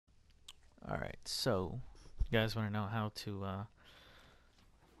Alright, so you guys want to know how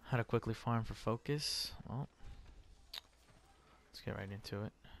to quickly farm for focus? Well, let's get right into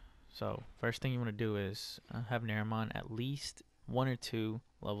it. So first thing you want to do is have Naramon at least 1 or 2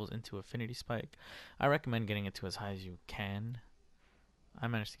 levels into Affinity Spike. I recommend getting it to as high as you can. I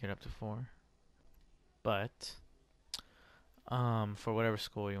managed to get up to 4. But for whatever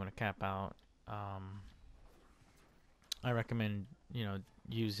school you want to cap out, I recommend,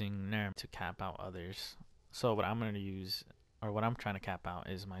 using Naram to cap out others. So what I'm going to use, or what I'm trying to cap out,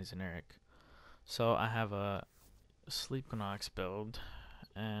 is my Generic. So I have a Sleep Gnox build,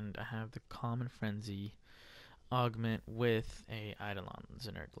 and I have the Common Frenzy augment with a Eidolon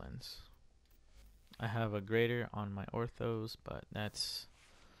Generic lens. I have a Greater on my Orthos, but that's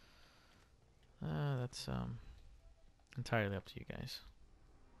entirely up to you guys.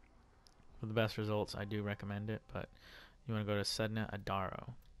 For the best results, I do recommend it, but you want to go to Sedna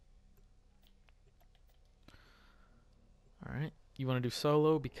Adaro. Alright, you want to do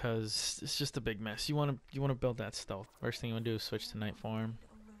solo because it's just a big mess. You want to build that stealth. First thing you want to do is switch to night form,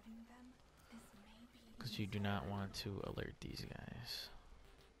 because you do not want to alert these guys.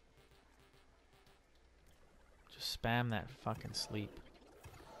 Just spam that fucking sleep.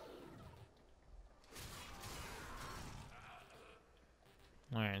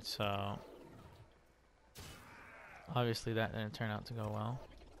 Alright, so obviously that didn't turn out to go well.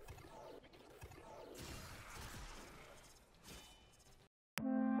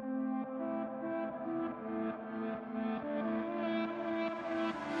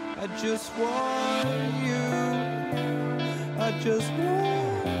 I just want you. I just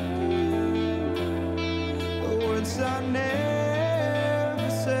want you. The words I never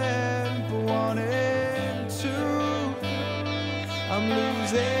said but wanted to. I'm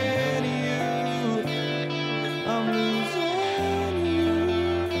losing you. I'm losing you.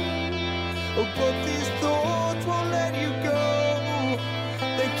 Oh, but these thoughts won't let you go.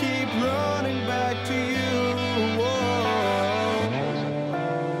 They keep running back to you. Whoa.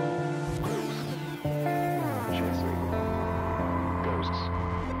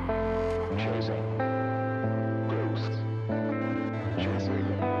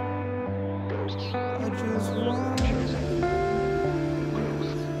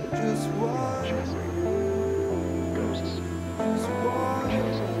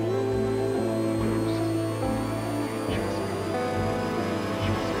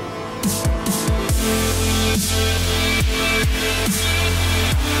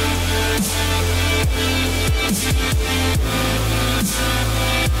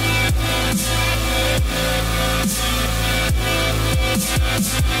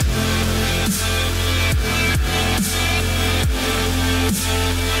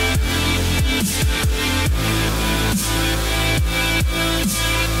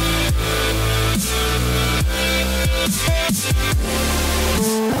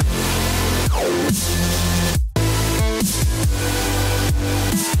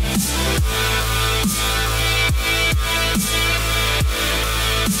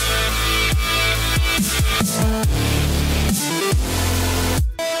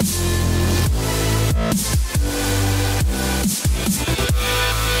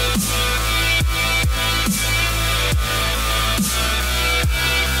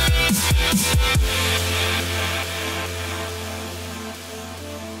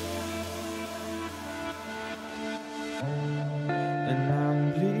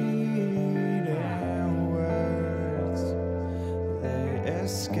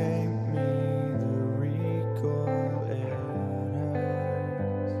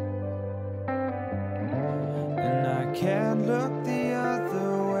 Can't look the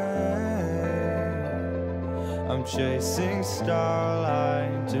other way. I'm chasing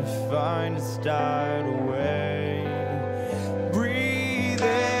starlight to find a style away. Breathe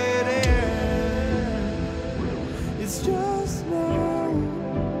it in. It's just now.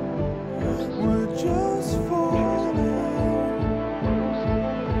 We're just falling,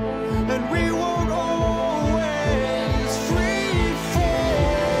 and we won't always free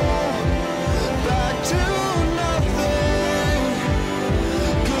fall back to.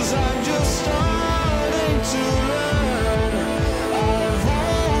 I'm just starting to learn. I've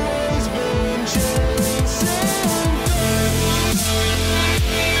always been chasing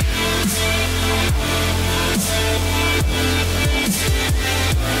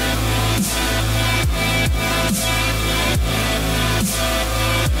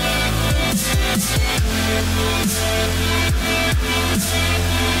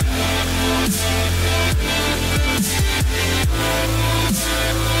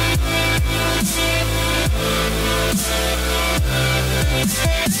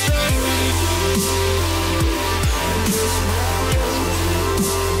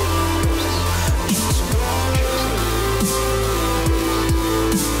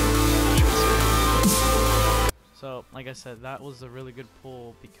So, like I said, that was a really good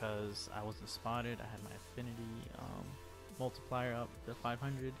pull because I wasn't spotted. I had my affinity multiplier up to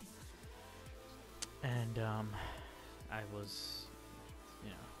 500, and I was,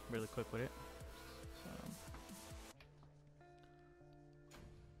 really quick with it. So,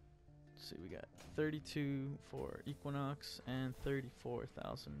 let's see, we got 32 for Equinox and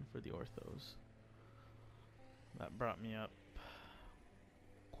 34,000 for the Orthos. That brought me up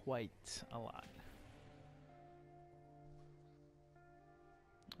quite a lot.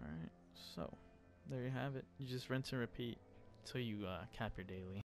 Alright, so there you have it. You just rinse and repeat until you cap your daily.